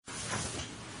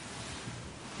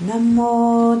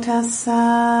Namo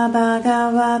tassa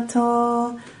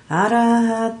bhagavato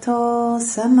arahato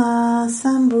sama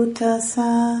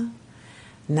sambuddhassa.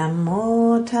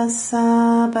 Namo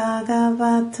tassa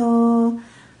bhagavato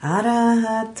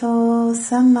arahato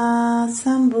sama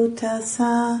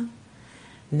sambuddhassa.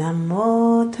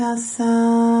 Namo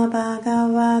tassa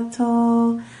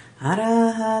bhagavato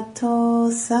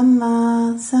arahato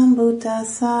sama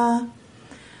sambuddhassa.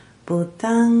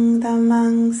 Buddhang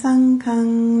dhammang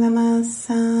sanghang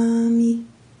namassami.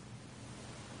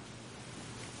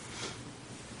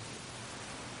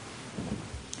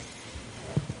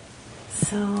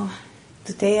 So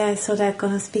today I thought I'm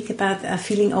going to speak about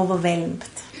feeling overwhelmed.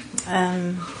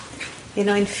 In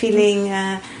feeling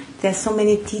there's so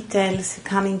many details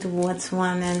coming towards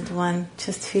one, and one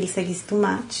just feels like it's too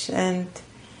much, and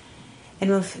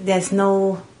there's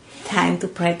no time to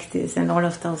practice and all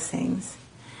of those things.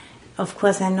 Of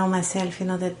course, I know myself,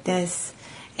 that there's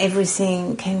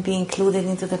everything can be included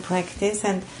into the practice,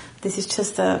 and this is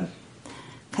just a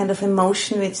kind of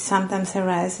emotion which sometimes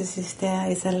arises if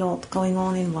there is a lot going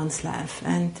on in one's life,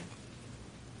 and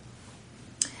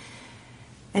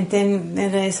then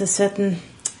there is a certain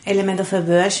element of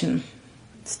aversion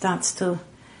starts to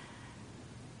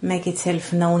make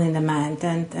itself known in the mind,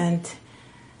 and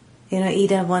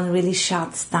either one really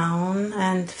shuts down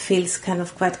and feels kind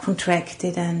of quite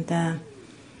contracted and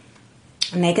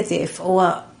negative,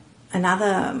 or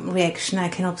another reaction I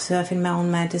can observe in my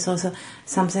own mind is also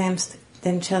sometimes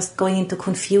then just going into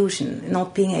confusion,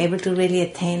 not being able to really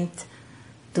attend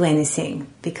to anything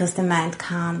because the mind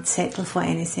can't settle for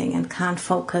anything and can't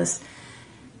focus.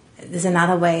 There's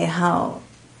another way how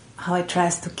it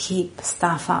tries to keep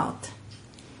stuff out.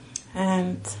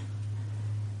 And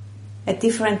at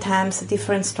different times,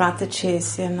 different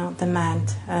strategies, the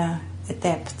mind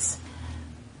adapts.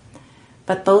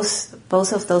 But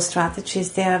both of those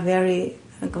strategies, they are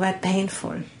quite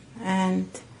painful. And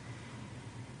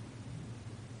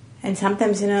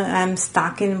sometimes, I'm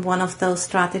stuck in one of those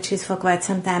strategies for quite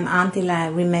some time until I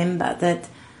remember that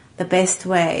the best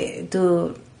way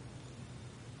to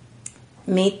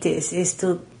meet this is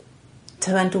to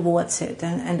turn towards it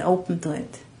and open to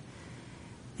it.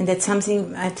 And that's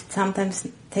something it sometimes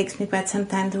takes me quite some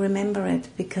time to remember it,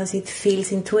 because it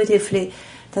feels intuitively,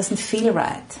 doesn't feel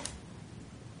right.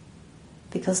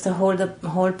 Because the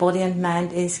whole body and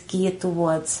mind is geared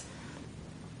towards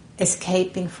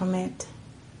escaping from it,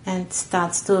 and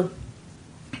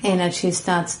energy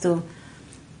starts to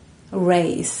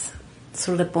race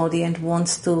through the body and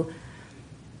wants to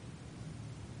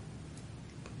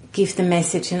give the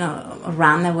message,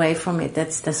 run away from it.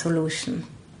 That's the solution.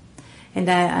 And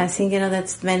I think,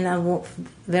 that's when a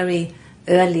very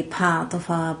early part of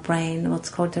our brain, what's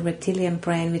called the reptilian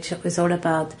brain, which is all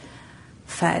about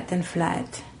fight and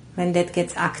flight, when that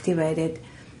gets activated,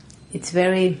 it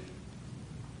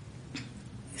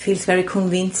feels very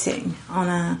convincing on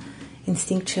a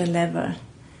instinctual level.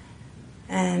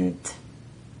 And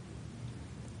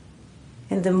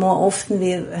the more often we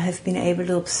have been able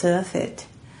to observe it,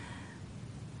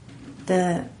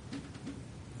 the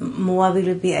more we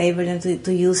will be able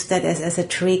to use that as a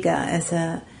trigger, as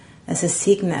a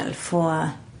signal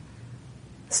for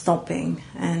stopping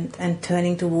and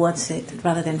turning towards it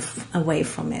rather than away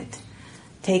from it.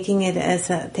 Taking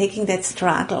that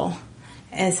struggle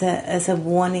as a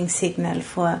warning signal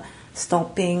for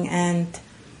stopping and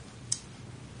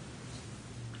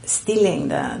stilling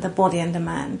the body and the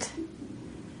mind,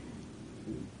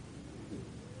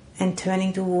 and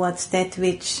turning towards that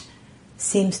which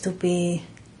seems to be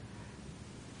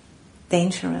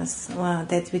dangerous, or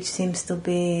that which seems to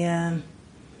be in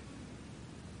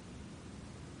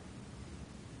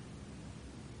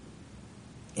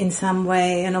some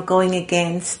way, going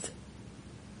against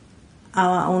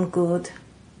our own good.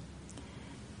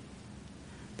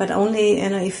 But only,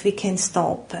 if we can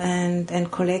stop and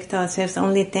collect ourselves,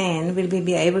 only then will we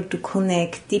be able to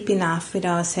connect deep enough with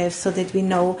ourselves so that we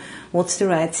know what's the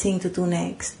right thing to do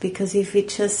next. Because if we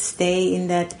just stay in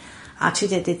that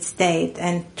agitated state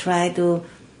and try to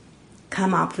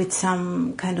come up with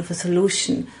some kind of a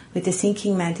solution with the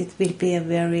thinking mind, it will be a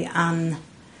very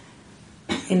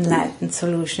unenlightened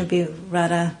solution, be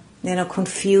rather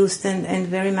confused and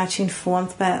very much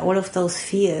informed by all of those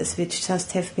fears which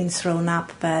just have been thrown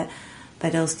up by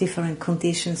those different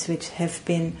conditions which have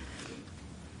been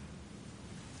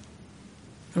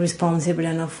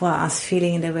responsible for us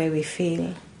feeling the way we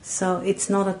feel. So it's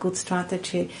not a good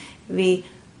strategy. We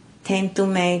tend to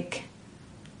make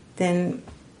then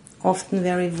often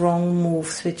very wrong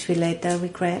moves which we later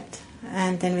regret,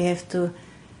 and then we have to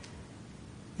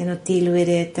deal with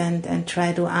it and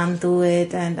try to undo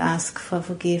it and ask for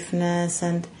forgiveness,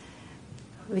 and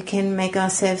we can make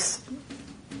ourselves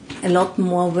a lot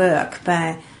more work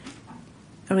by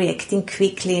reacting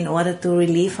quickly in order to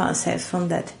relieve ourselves from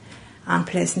that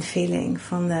unpleasant feeling,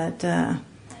 from that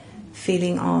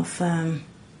feeling of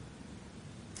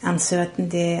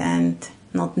uncertainty and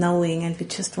not knowing, and we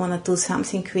just want to do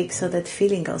something quick so that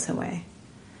feeling goes away.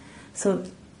 So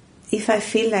if I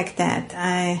feel like that,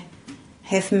 I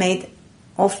have made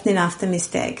often enough the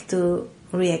mistake to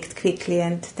react quickly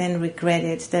and then regret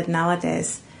it, that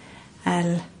nowadays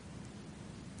I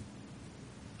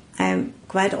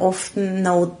quite often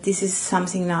know this is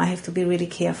something now I have to be really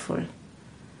careful.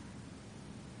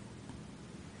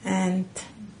 And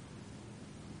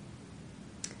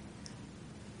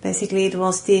basically it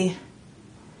was the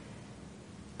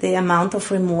amount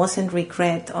of remorse and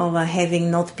regret over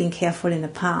having not been careful in the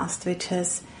past, which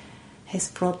has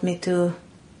brought me to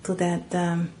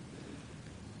that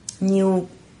new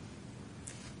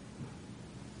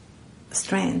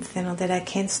strength, that I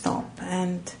can stop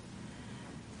and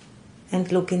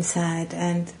look inside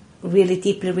and really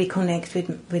deeply reconnect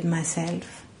with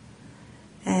myself.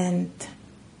 And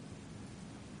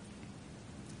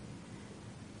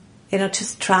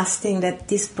just trusting that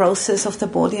this process of the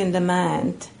body and the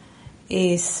mind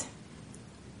has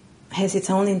its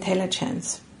own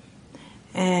intelligence.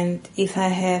 And if I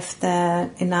have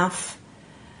enough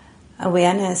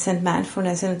awareness and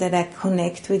mindfulness and that I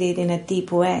connect with it in a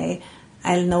deep way,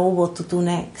 I'll know what to do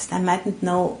next. I mightn't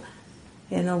know,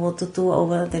 what to do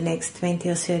over the next 20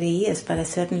 or 30 years, but I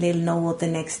certainly know what the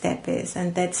next step is.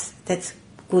 And that's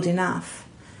good enough,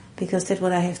 because that's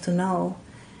what I have to know.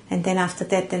 And then after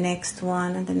that, the next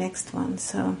one and the next one.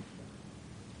 So,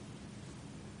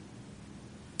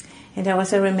 and I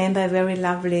also remember a very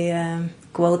lovely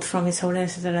quote from His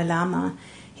Holiness the Dalai Lama.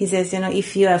 He says,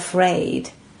 if you're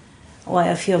afraid or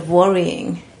if you're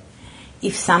worrying,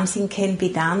 if something can be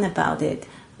done about it,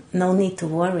 no need to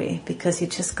worry, because you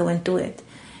just go and do it.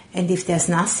 And if there's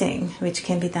nothing which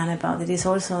can be done about it, it's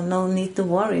also no need to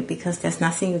worry, because there's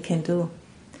nothing you can do.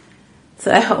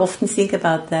 So I often think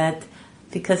about that,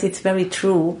 because it's very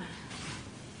true.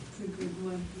 It's a good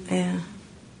one. Yeah.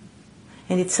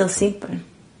 And it's so simple.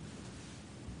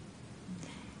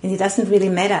 And it doesn't really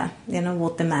matter,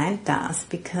 what the mind does,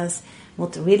 because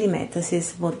what really matters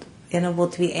is what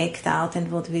we act out and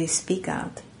what we speak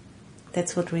out.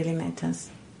 That's what really matters.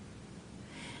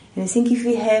 And I think if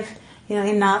we have,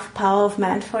 enough power of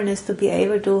mindfulness to be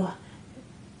able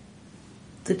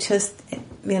to just,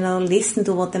 listen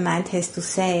to what the mind has to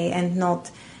say and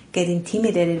not get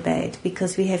intimidated by it,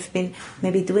 because we have been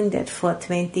maybe doing that for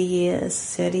 20 years,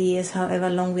 30 years, however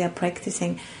long we are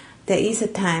practicing. There is a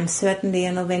time, certainly,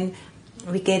 when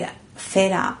we get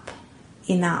fed up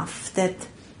enough that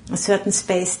a certain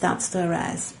space starts to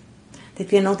arise,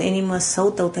 that we are not anymore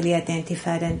so totally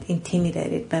identified and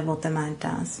intimidated by what the mind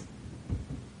does.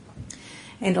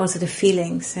 And also the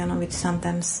feelings, which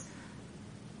sometimes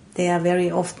they are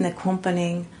very often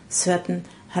accompanying certain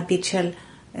habitual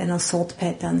thought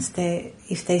patterns.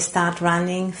 If they start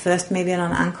running, first maybe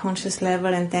on an unconscious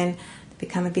level and then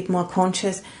become a bit more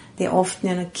conscious, they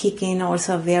often kick in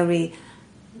also very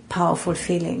powerful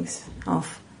feelings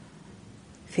of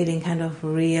feeling kind of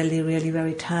really, really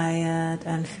very tired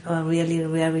or really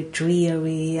very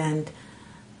dreary and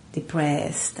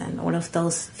depressed, and all of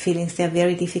those feelings, they are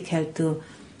very difficult to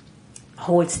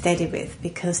hold steady with,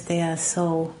 because they are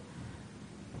so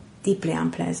deeply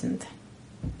unpleasant.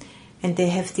 And they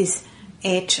have this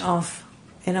edge of,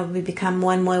 we become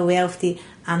more and more aware of the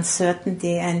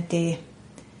uncertainty and the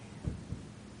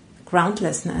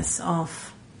groundlessness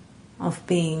of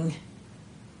being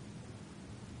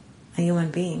a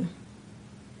human being.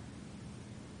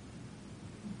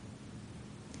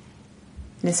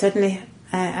 And certainly,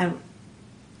 I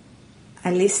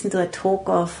listened to a talk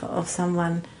of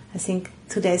someone, I think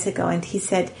 2 days ago, and he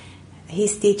said,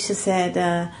 his teacher said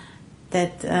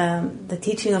that the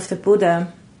teaching of the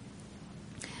Buddha,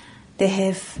 they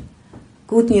have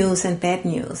good news and bad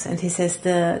news. And he says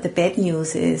the bad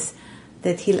news is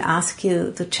that he'll ask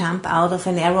you to jump out of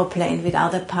an aeroplane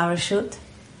without a parachute.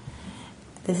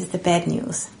 This is the bad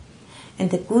news.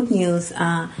 And the good news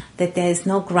are that there is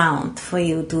no ground for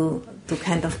you to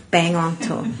kind of bang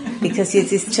onto, because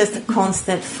it is just a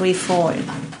constant free fall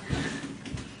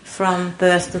from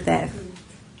birth to death.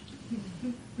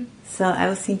 So I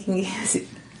was thinking, yes,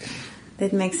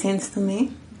 that makes sense to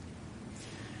me.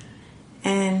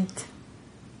 And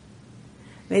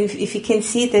if you can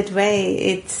see it that way,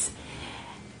 it's,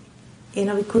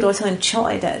 we could also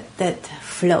enjoy that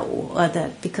flow, or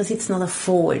that, because it's not a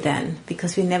fall then,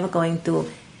 because we're never going to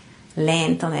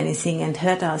land on anything and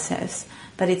hurt ourselves,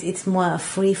 but it's more a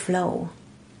free flow.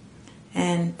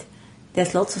 And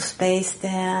there's lots of space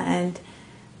there, and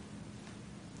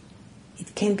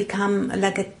it can become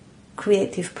like a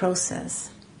creative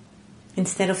process.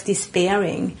 Instead of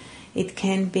despairing, it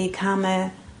can become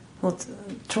what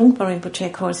Trungpa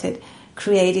Rinpoche calls it,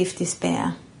 creative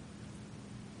despair.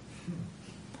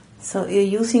 So you're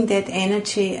using that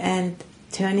energy and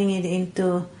turning it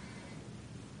into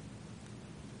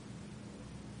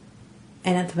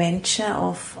an adventure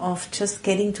of just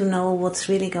getting to know what's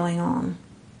really going on.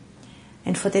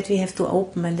 And for that we have to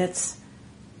open, and that's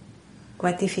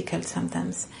quite difficult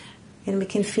sometimes. And we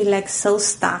can feel like so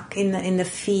stuck in the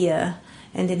fear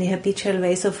and in the habitual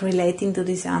ways of relating to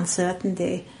this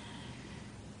uncertainty.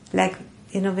 Like,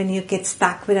 when you get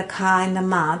stuck with a car in the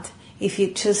mud, if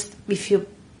you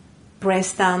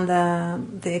press down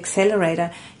the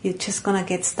accelerator, you're just gonna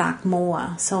get stuck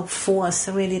more. So force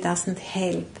really doesn't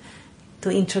help to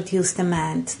introduce the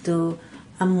mind to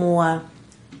a more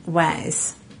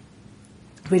wise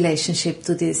relationship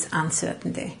to this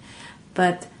uncertainty.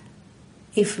 But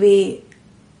if we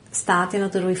start,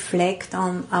 to reflect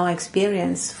on our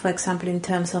experience, for example, in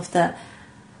terms of the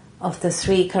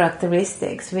three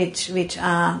characteristics, which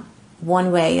are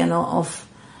one way, of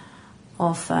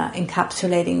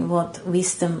encapsulating what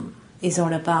wisdom is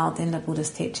all about in the Buddha's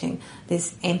teaching,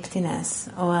 this emptiness,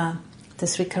 or the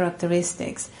three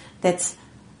characteristics. That's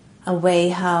a way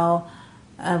how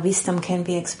wisdom can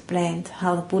be explained,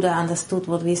 how the Buddha understood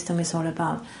what wisdom is all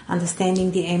about.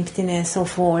 Understanding the emptiness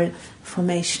of all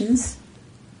formations,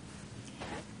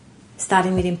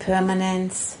 starting with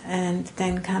impermanence and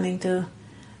then coming to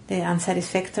the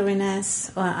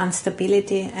unsatisfactoriness or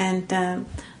instability and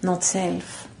not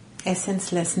self,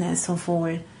 essencelessness of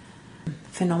all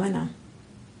phenomena.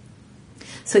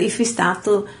 So if we start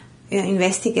to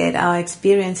investigate our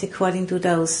experience according to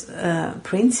those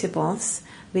principles,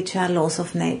 which are laws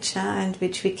of nature and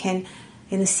which we can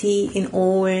see in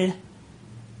all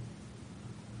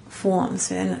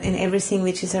forms, in everything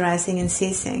which is arising and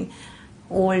ceasing,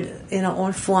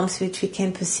 all forms which we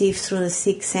can perceive through the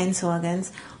 6 sense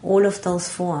organs, all of those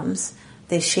forms,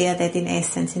 they share that in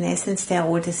essence. In essence, they are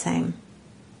all the same.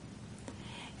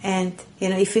 And,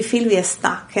 if we feel we are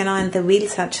stuck, and the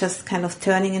wheels are just kind of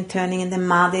turning and turning and the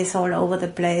mud is all over the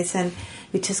place and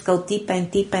we just go deeper and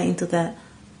deeper into the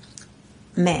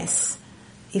mess.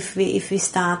 If we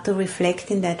start to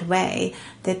reflect in that way,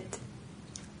 that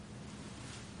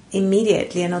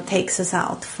immediately, takes us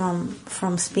out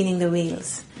from spinning the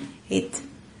wheels. It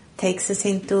takes us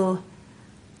into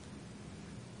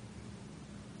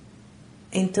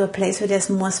a place where there's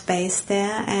more space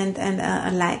there and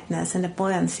a lightness and a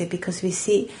buoyancy, because we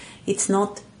see it's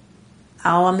not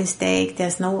our mistake,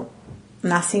 there's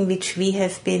nothing which we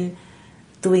have been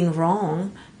doing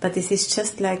wrong, but this is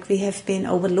just like we have been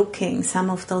overlooking some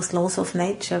of those laws of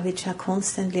nature which are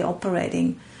constantly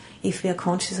operating, if we are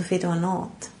conscious of it or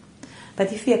not.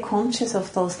 But if we are conscious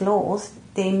of those laws,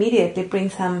 they immediately bring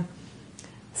some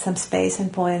space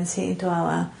and buoyancy into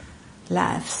our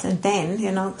lives, and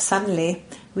then suddenly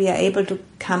we are able to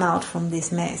come out from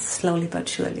this mess slowly but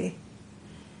surely.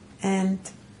 And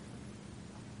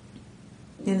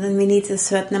then we need a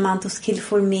certain amount of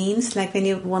skillful means, like when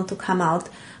you want to come out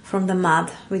from the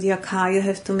mud with your car, you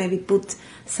have to maybe put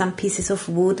some pieces of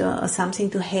wood or something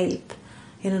to help,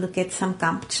 to get some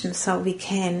gumption so we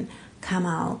can come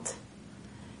out.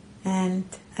 And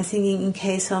I think in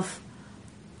case of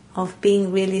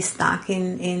being really stuck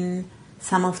in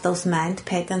some of those mind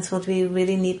patterns, what we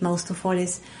really need most of all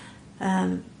is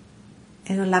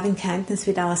loving kindness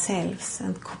with ourselves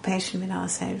and compassion with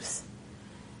ourselves,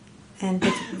 and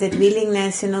that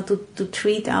willingness to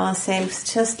treat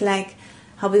ourselves just like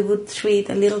how we would treat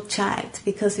a little child,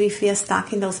 because if we are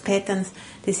stuck in those patterns,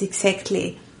 this is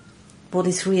exactly what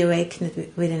is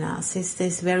reawakened within us. It's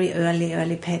these very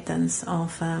early patterns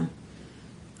of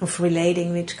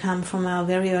relating, which come from our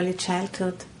very early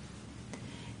childhood.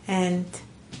 And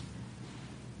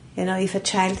if a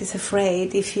child is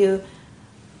afraid, if you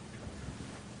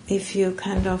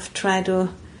kind of try to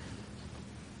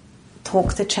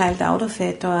talk the child out of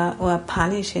it or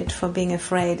punish it for being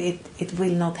afraid, it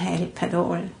will not help at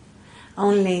all.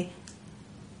 Only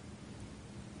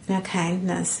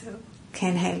kindness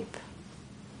can help.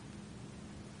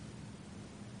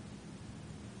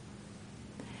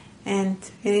 And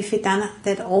if we've done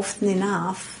that often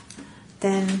enough,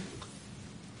 then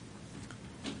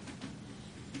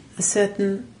a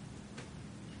certain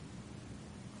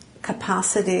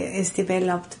capacity is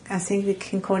developed. I think we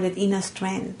can call it inner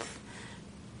strength.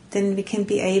 Then we can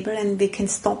be able, and we can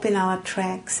stop in our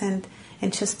tracks and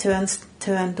just turn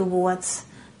turn towards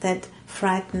that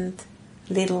frightened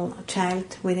little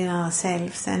child within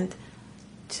ourselves and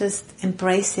just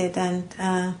embrace it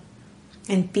and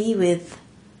be with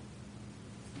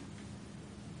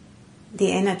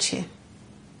the energy.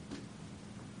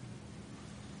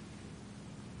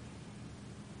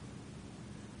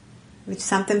 Which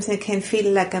sometimes it can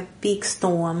feel like a big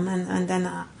storm, and then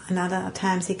another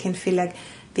times it can feel like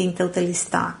being totally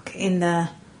stuck in a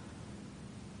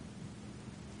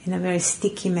very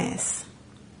sticky mess.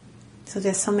 So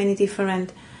there's so many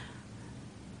different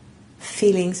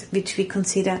feelings which we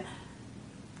consider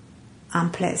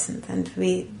unpleasant, and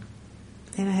we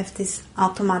have this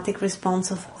automatic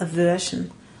response of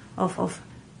aversion, of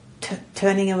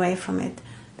turning away from it.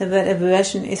 The word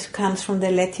aversion comes from the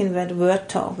Latin word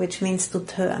verto, which means to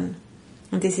turn.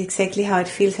 And this is exactly how it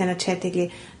feels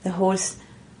energetically. The whole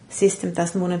system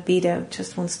doesn't want to be there, it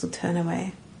just wants to turn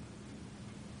away.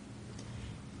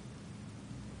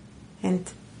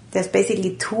 And there's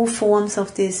basically two forms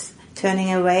of this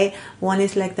turning away. One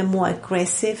is like the more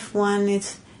aggressive one,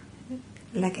 it's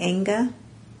like anger.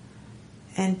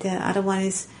 And the other one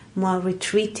is more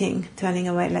retreating, turning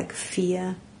away, like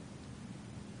fear.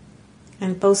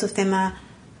 And both of them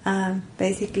are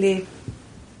basically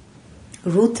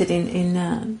rooted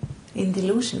in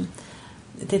delusion.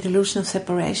 The delusion of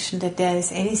separation, that there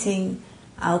is anything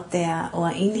out there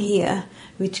or in here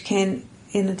which can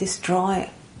destroy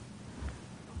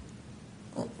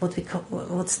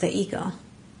what's the ego.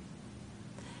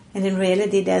 And in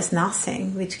reality there's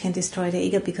nothing which can destroy the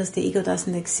ego, because the ego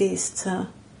doesn't exist. So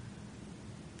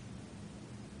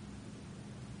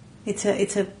it's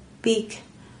a big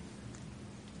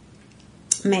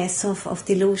mess of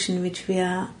delusion which we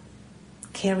are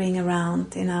carrying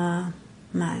around in our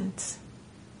minds.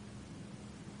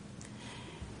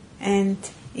 And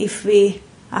if we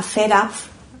are fed up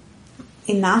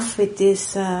enough with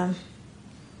this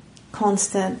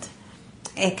constant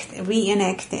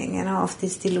reenacting of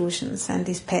these delusions and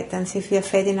these patterns, if we are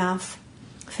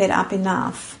fed up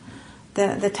enough,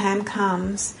 the time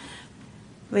comes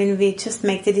when we just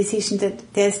make the decision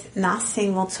that there's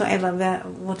nothing whatsoever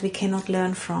what we cannot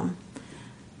learn from,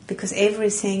 because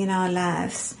everything in our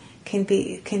lives can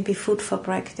be food for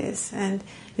practice. And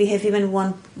we have even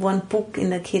one book in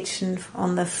the kitchen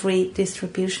on the free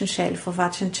distribution shelf of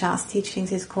Ajahn Chah's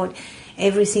teachings. It's called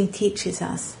Everything Teaches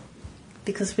Us,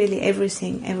 because really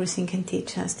everything can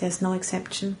teach us. There's no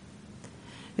exception.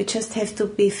 We just have to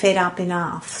be fed up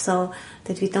enough so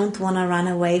that we don't want to run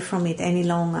away from it any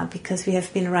longer, because we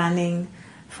have been running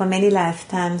for many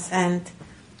lifetimes, and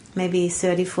maybe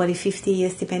 30, 40, 50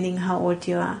 years, depending how old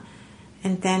you are.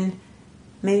 And then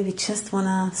maybe we just want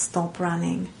to stop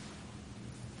running,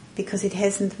 because it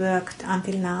hasn't worked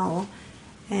until now,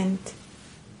 and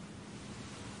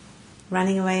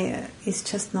running away is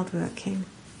just not working.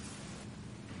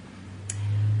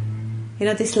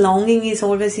 This longing is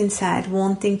always inside,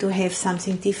 wanting to have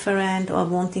something different or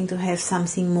wanting to have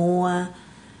something more.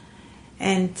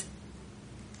 And,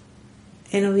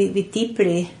 we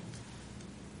deeply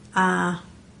are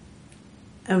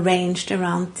arranged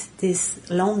around this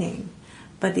longing.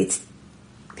 But it's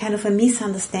kind of a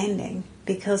misunderstanding,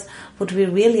 because what we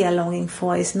really are longing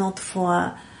for is not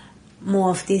for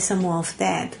more of this or more of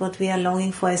that. What we are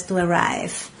longing for is to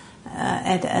arrive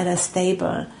at a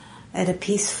stable, at a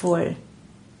peaceful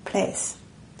place.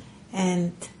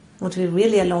 And what we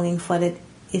really are longing for that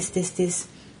is this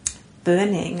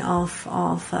burning or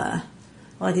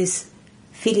this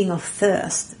feeling of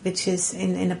thirst, which is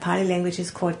in the Pali language is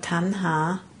called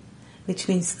tanha, which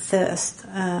means thirst,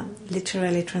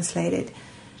 literally translated.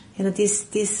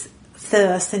 This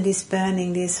thirst and this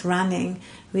burning, this running,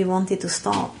 we want it to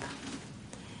stop.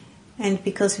 And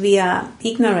because we are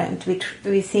ignorant,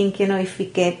 we think, if we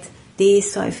get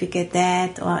this or if we get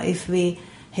that, or if we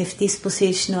have this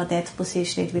position or that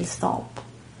position, it will stop.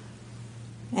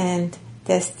 And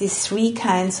there's these three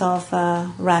kinds of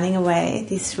running away,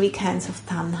 these three kinds of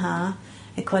tanha,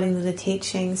 according to the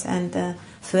teachings. And the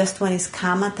first one is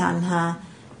kama tanha,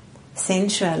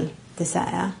 sensual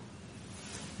desire.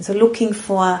 So looking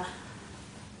for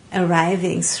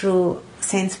arriving through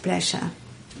sense pleasure.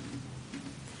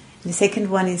 The second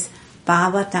one is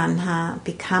bhava tanha,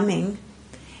 becoming.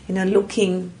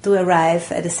 Looking to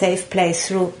arrive at a safe place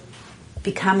through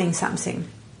becoming something,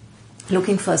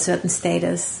 looking for a certain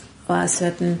status or a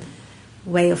certain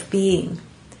way of being.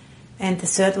 And the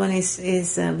third one is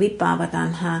vibhava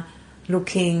tanha,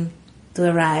 looking to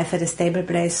arrive at a stable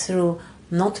place through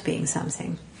not being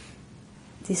something.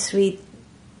 These three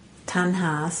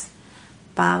tanhas,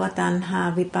 bhava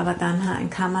tanha, vibhava tanha,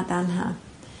 and kama tanha.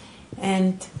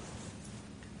 And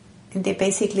And they're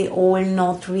basically all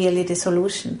not really the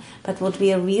solution. But what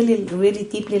we are really, really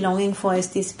deeply longing for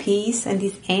is this peace and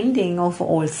this ending of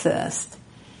all thirst.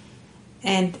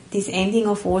 And this ending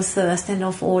of all thirst and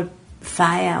of all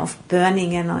fire, of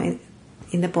burning,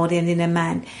 in the body and in the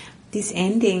mind. This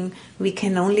ending we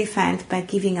can only find by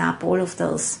giving up all of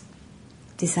those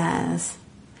desires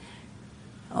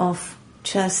of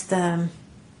just,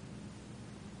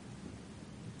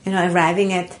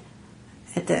 arriving at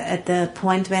the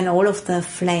point when all of the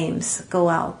flames go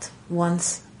out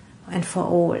once and for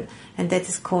all. And that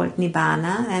is called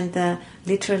Nibbana, and the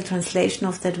literal translation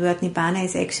of that word Nibbana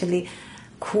is actually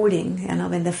cooling,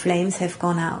 when the flames have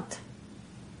gone out.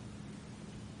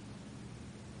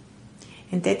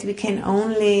 And that we can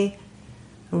only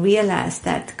realize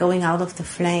that going out of the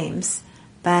flames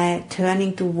by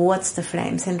turning towards the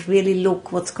flames and really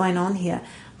look what's going on here.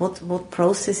 What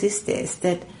process is this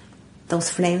that those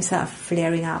flames are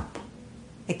flaring up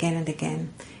again and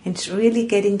again? And really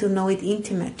getting to know it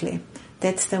intimately.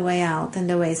 That's the way out and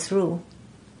the way through.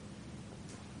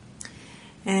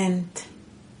 And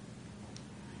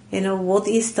what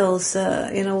is those?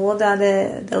 What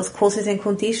are those causes and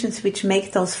conditions which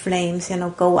make those flames,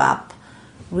 go up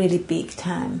really big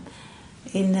time?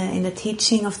 In the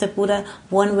teaching of the Buddha,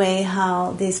 one way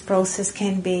how this process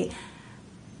can be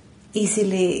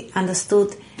easily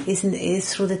understood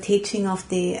is through the teaching of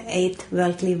the 8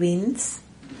 worldly winds.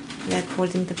 They are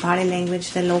called in the Pali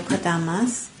language the Aloka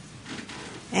Dhammas.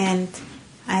 And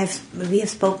we have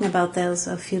spoken about those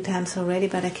a few times already,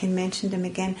 but I can mention them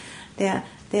again. There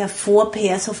are 4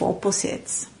 pairs of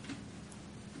opposites.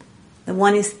 The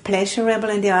one is pleasurable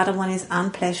and the other one is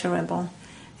unpleasurable.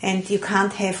 And you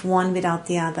can't have one without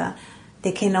the other.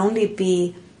 They can only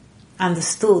be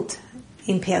understood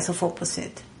in pairs of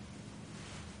opposite.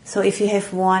 So if you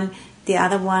have one, the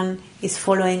other one is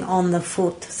following on the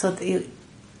foot. So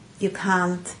you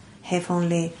can't have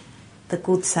only the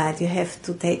good side. You have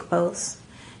to take both.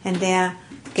 And they are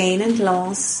gain and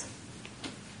loss,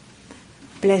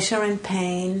 pleasure and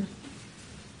pain,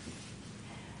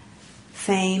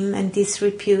 fame and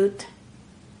disrepute,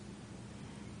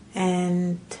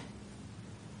 and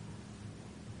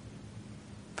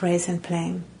praise and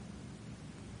blame.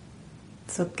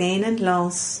 So gain and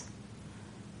loss,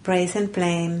 praise and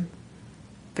blame,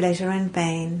 pleasure and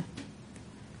pain,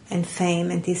 and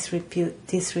fame and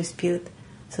disrepute.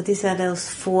 So these are those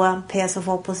 4 pairs of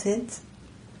opposites.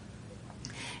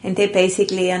 And they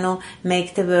basically,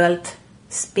 make the world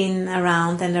spin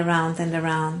around and around and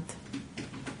around.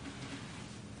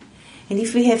 And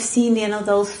if we have seen,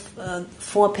 those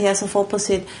 4 pairs of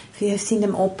opposite, if we have seen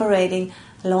them operating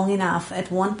long enough, at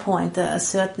one point a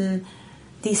certain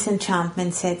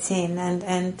disenchantment sets in,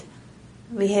 and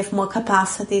we have more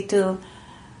capacity to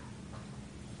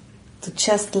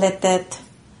just let that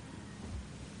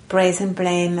praise and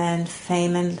blame and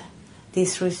fame and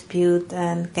disrepute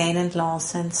and gain and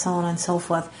loss and so on and so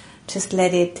forth, just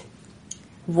let it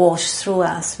wash through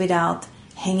us without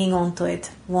hanging on to it,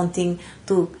 wanting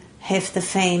to have the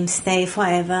fame stay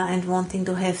forever and wanting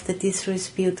to have the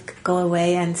disrepute go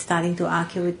away and starting to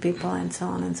argue with people and so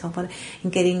on and so forth,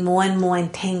 and getting more and more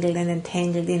entangled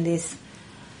in this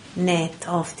net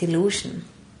of delusion.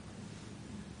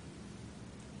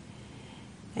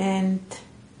 And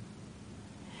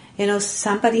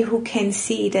somebody who can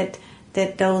see that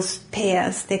those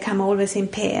pairs, they come always in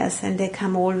pairs and they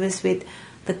come always with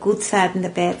the good side and the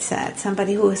bad side.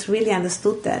 Somebody who has really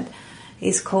understood that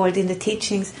is called in the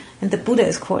teachings, and the Buddha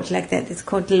is called like that, it's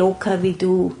called Aloka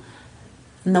Vidu,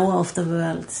 knower of the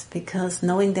worlds, because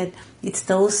knowing that it's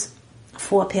those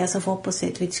 4 pairs of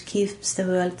opposite which keeps the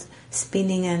world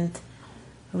spinning and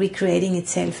recreating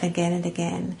itself again and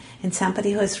again. And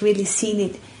somebody who has really seen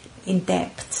it in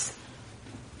depths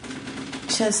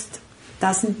just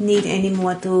doesn't need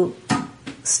anymore to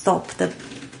stop the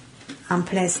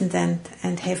unpleasant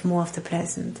and have more of the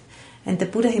pleasant. And the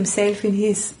Buddha himself, in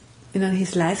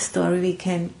his life story, we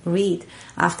can read,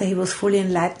 after he was fully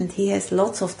enlightened, he has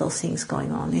lots of those things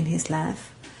going on in his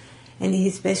life. And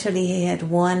especially he had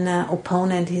one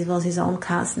opponent, he was his own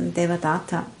cousin,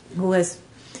 Devadatta, who has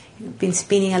been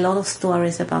spinning a lot of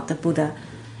stories about the Buddha.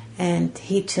 And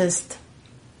he just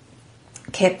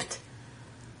kept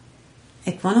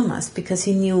equanimous because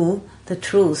he knew the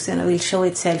truth, will show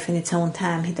itself in its own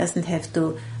time. He doesn't have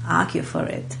to argue for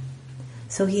it.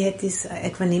 So he had this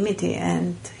equanimity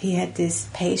and he had this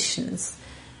patience,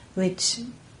 which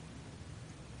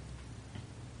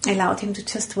allowed him to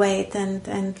just wait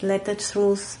and let the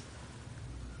truth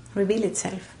reveal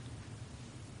itself.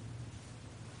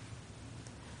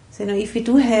 So, if we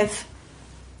do have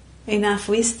enough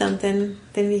wisdom, then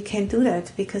we can do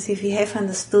that. Because if we have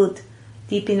understood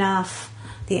deep enough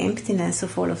the emptiness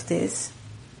of all of this,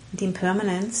 the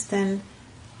impermanence, then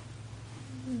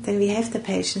we have the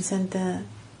patience and the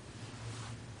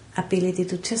ability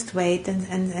to just wait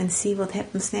and see what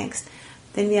happens next.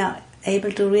 Then we are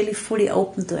able to really fully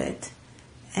open to it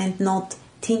and not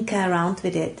tinker around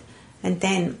with it. And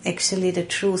then actually the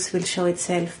truth will show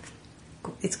itself.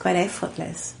 It's quite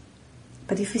effortless.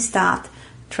 But if we start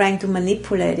trying to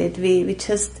manipulate it, we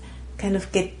just kind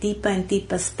of get deeper and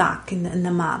deeper stuck in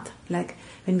the mud. Like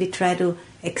when we try to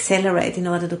accelerate in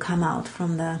order to come out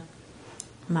from the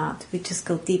mud, we just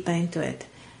go deeper into it.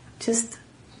 Just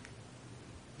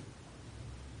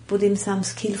put in some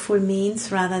skillful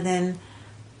means rather than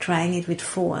trying it with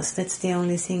force. That's the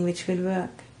only thing which will work.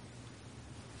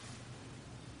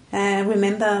 I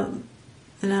remember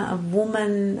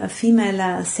a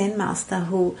female Zen master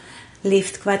who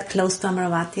lived quite close to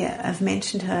Amaravati. I've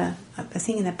mentioned her, I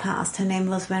think in the past. Her name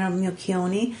was Venerable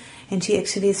Myokyoni, and she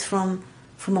actually is from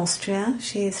Austria.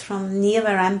 She is from near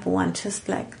where I'm born, just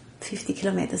like 50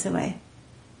 kilometers away.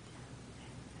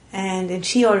 And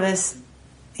she always,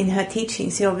 in her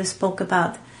teachings, she always spoke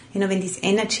about, when this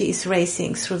energy is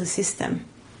racing through the system.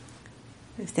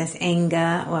 If there's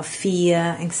anger or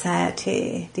fear,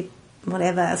 anxiety,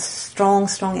 whatever, a strong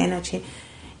energy,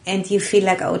 and you feel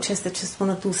like, I just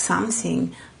want to do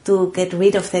something to get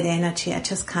rid of that energy. I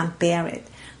just can't bear it.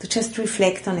 To just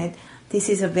reflect on it. This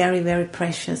is a very, very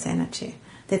precious energy.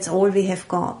 That's all we have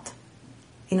got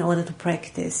in order to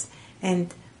practice,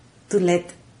 and to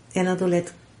let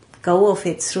go of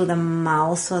it through the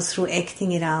mouth or through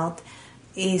acting it out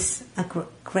is a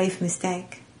grave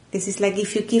mistake. This is like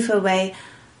if you give away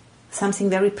something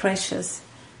very precious.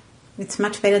 It's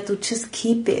much better to just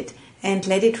keep it and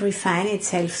let it refine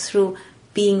itself through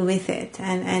being with it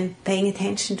and paying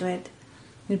attention to it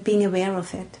and being aware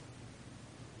of it.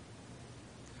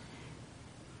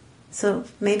 So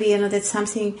maybe, that's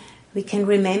something we can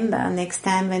remember next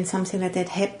time when something like that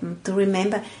happens. To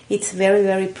remember it's very,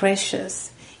 very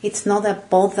precious. It's not a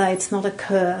bother, it's not a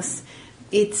curse.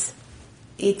 It's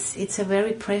a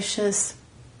very precious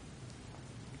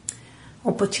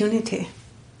opportunity.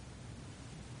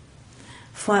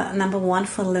 For number one,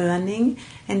 for learning,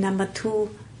 and number two,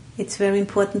 it's very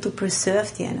important to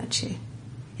preserve the energy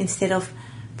instead of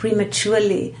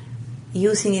prematurely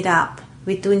using it up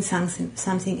with doing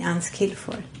something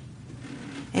unskillful.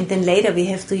 And then later we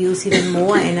have to use even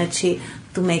more energy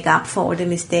to make up for all the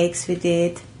mistakes we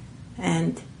did,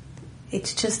 and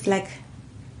it's just like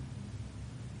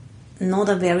not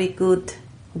a very good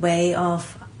way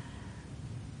of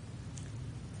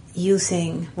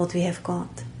using what we have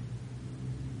got.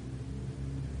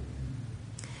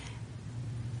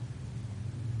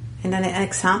 And an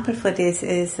example for this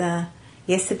is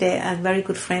yesterday a very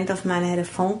good friend of mine had a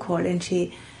phone call, and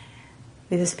we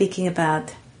were speaking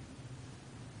about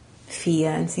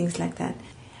fear and things like that.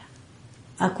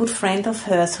 A good friend of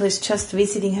hers who is just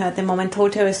visiting her at the moment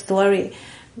told her a story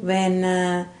when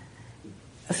a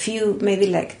few, maybe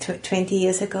like 20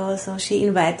 years ago or so, she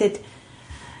invited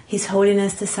His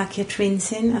Holiness the Sakya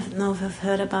Trinzin. I don't know if I've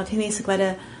heard about him. He's quite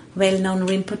a well-known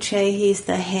Rinpoche. He is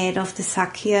the head of the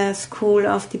Sakya school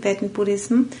of Tibetan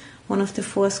Buddhism, one of the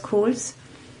 4 schools.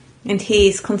 And he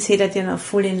is considered,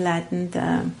 fully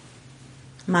enlightened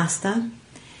master.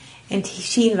 And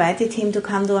she invited him to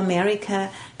come to America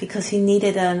because he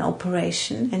needed an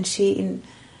operation. And she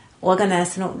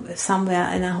organized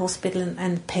somewhere in a hospital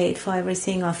and paid for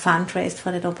everything or fundraised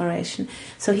for that operation.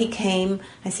 So he came,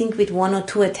 I think, with 1 or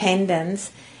 2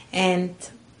 attendants, and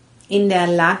in their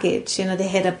luggage, they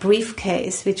had a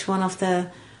briefcase which one of the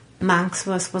monks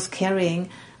was carrying,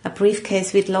 a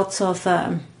briefcase with lots of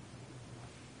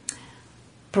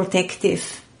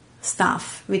protective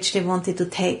stuff which they wanted to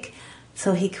take,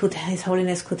 so His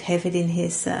Holiness could have it in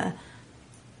his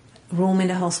room in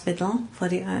the hospital for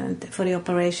the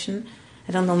operation.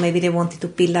 I don't know, maybe they wanted to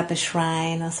build up a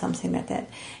shrine or something like that.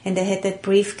 And they had that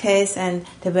briefcase, and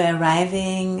they were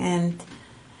arriving, and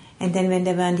then when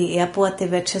they were in the airport, they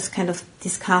were just kind of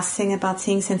discussing about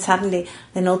things, and suddenly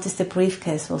they noticed the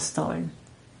briefcase was stolen.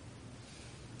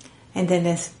 And then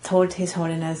they told His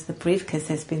Holiness the briefcase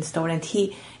has been stolen.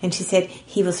 And she said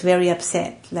he was very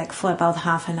upset, like for about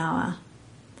half an hour.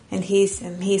 And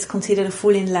he's considered a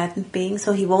fully enlightened being,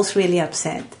 so he was really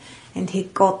upset. And he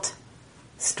got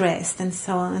stressed and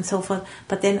so on and so forth.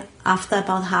 But then after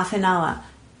about half an hour,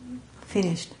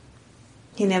 finished.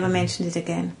 He never mentioned it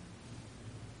again.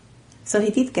 So he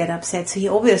did get upset. So he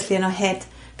obviously had,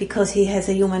 because he has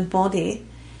a human body,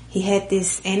 he had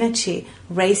this energy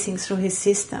racing through his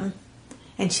system.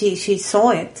 And she saw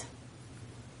it.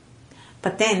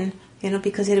 But then,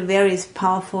 because he had a very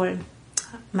powerful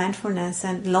mindfulness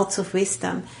and lots of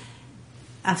wisdom,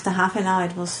 after half an hour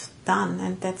it was done,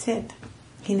 and that's it.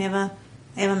 He never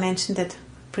ever mentioned that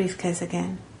briefcase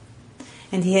again.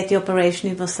 And he had the operation,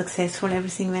 it was successful,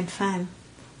 everything went fine.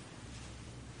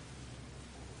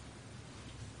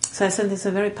 So I think it's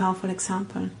a very powerful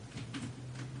example.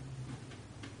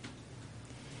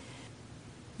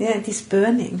 Yeah, it is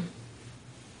burning.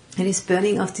 It is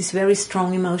burning of these very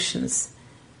strong emotions.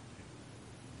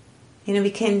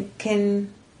 We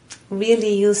can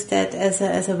really use that as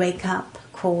a wake-up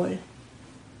call,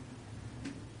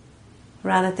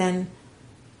 rather than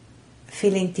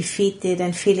feeling defeated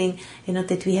and feeling,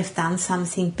 that we have done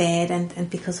something bad and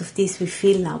because of this we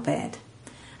feel now bad.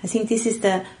 I think this is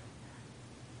the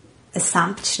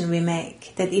assumption we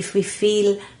make, that if we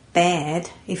feel bad,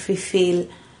 if we feel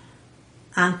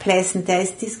unpleasant, there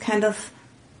is this kind of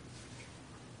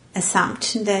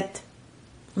assumption that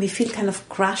we feel kind of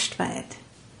crushed by it.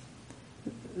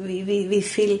 We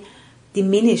feel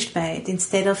diminished by it,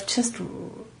 instead of just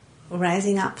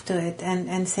rising up to it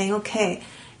and saying, okay,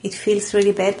 it feels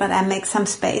really bad, but I make some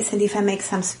space, and if I make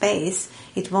some space,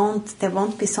 there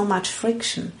won't be so much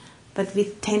friction. But we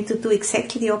tend to do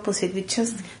exactly the opposite. We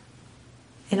just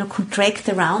contract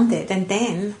around it, and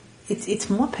then it's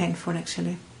more painful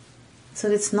actually. So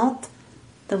it's not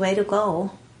the way to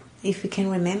go if we can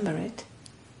remember it.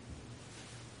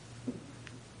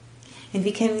 And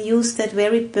we can use that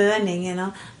very burning,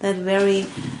 that very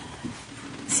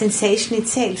sensation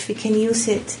itself, we can use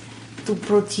it to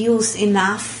produce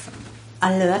enough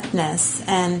alertness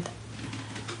and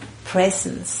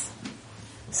presence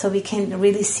so we can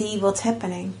really see what's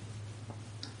happening.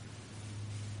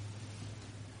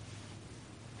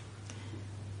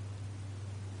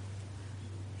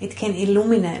 It can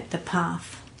illuminate the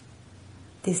path,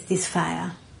 this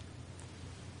fire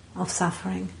of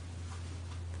suffering,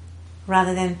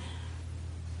 rather than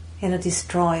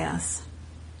destroy us.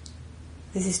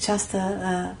 This is just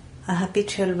a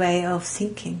habitual way of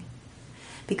thinking.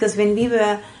 Because when we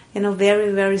were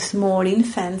very, very small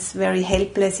infants, very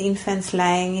helpless infants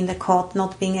lying in the cot,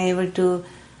 not being able to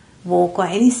walk or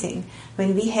anything,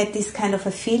 when we had this kind of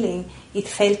a feeling, it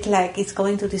felt like it's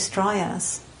going to destroy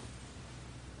us.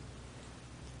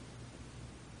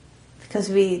 Because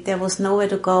there was nowhere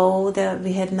to go,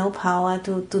 we had no power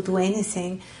to do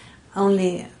anything,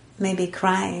 only maybe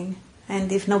crying.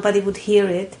 And if nobody would hear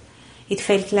it, it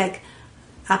felt like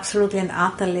absolutely and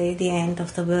utterly the end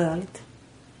of the world.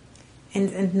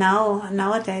 And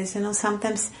nowadays,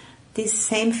 sometimes these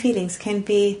same feelings can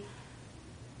be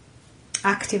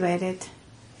activated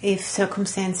if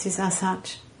circumstances are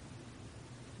such.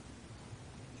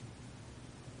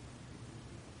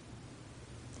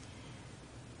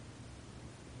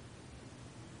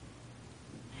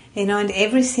 And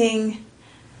everything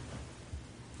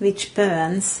which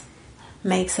burns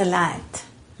makes a light,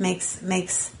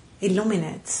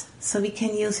 illuminates. So we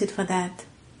can use it for that.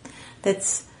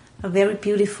 That's a very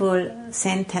beautiful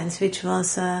sentence, which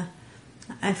was,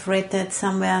 I've read that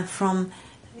somewhere from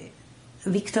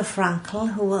Viktor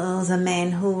Frankl, who was a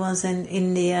man who was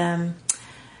in the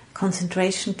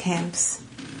concentration camps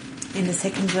in the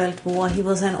Second World War. He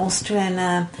was an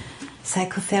Austrian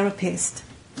psychotherapist.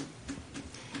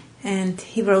 And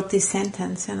he wrote this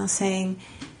sentence, saying,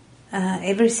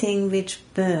 everything which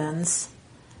burns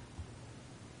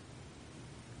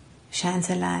shines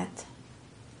a light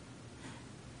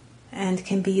and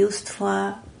can be used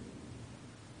for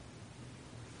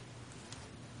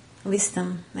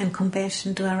wisdom and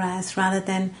compassion to arise, rather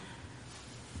than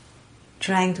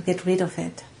trying to get rid of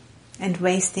it and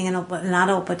wasting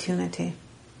another opportunity.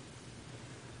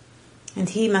 And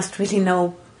he must really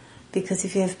know, because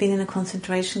if you have been in a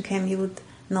concentration camp, you would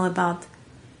know about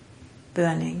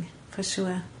burning, for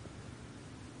sure.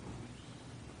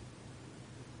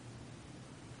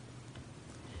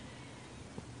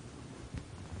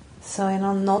 So,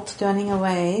 not turning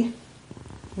away,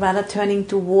 rather turning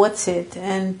towards it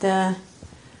and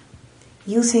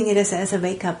using it as a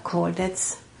wake-up call.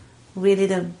 That's really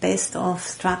the best of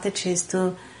strategies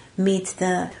to meet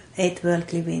the 8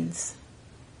 worldly winds.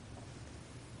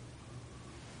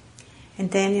 And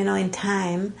then, in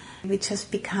time, we just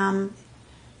become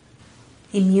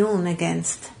immune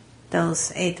against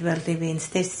those 8 worldly winds.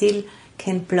 They still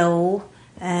can blow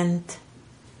and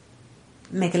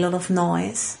make a lot of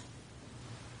noise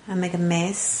and make a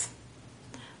mess,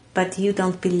 but you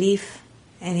don't believe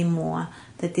anymore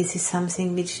that this is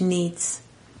something which needs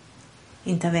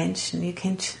intervention. You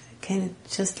can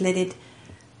just let it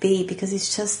be, because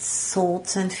it's just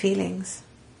thoughts and feelings.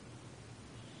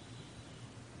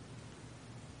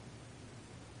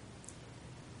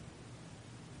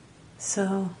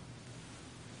 So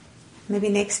maybe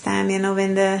next time,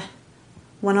 when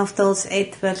one of those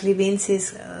 8 worldly winds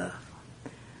is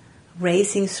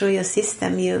racing through your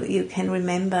system, you can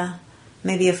remember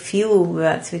maybe a few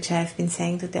words which I have been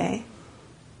saying today.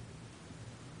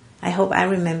 I hope I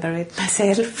remember it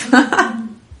myself.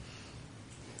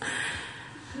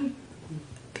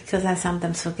 Because I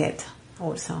sometimes forget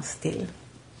also still.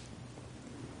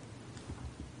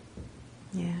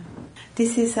 Yeah.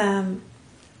 This is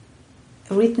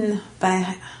written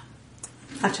by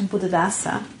Ajahn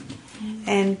Buddhadasa,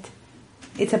 and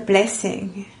it's a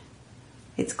blessing.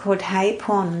 It's called Hai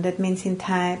Pon, that means in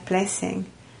Thai blessing.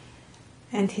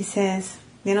 And he says,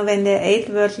 when the 8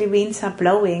 worldly winds are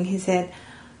blowing, he said,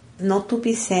 not to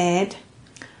be sad,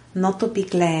 not to be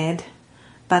glad,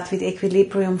 but with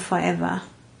equilibrium forever.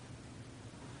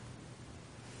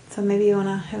 So maybe you want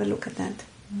to have a look at that.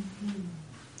 Mm-hmm.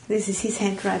 This is his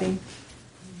handwriting.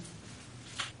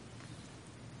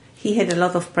 He had a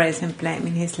lot of praise and blame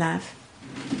in his life.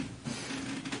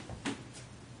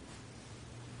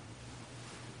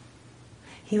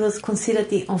 He was considered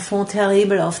the enfant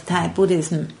terrible of Thai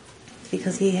Buddhism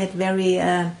because he had very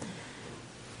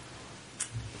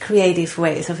creative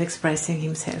ways of expressing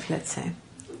himself, let's say.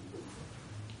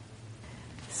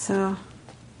 So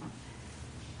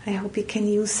I hope you can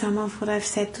use some of what I've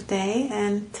said today,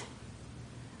 and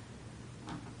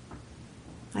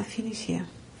I finish here.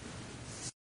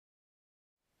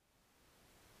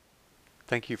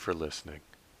 Thank you for listening.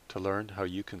 To learn how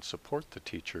you can support the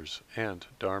teachers and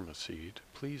Dharma Seed,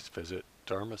 please visit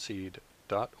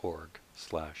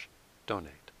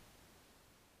dharmaseed.org/donate.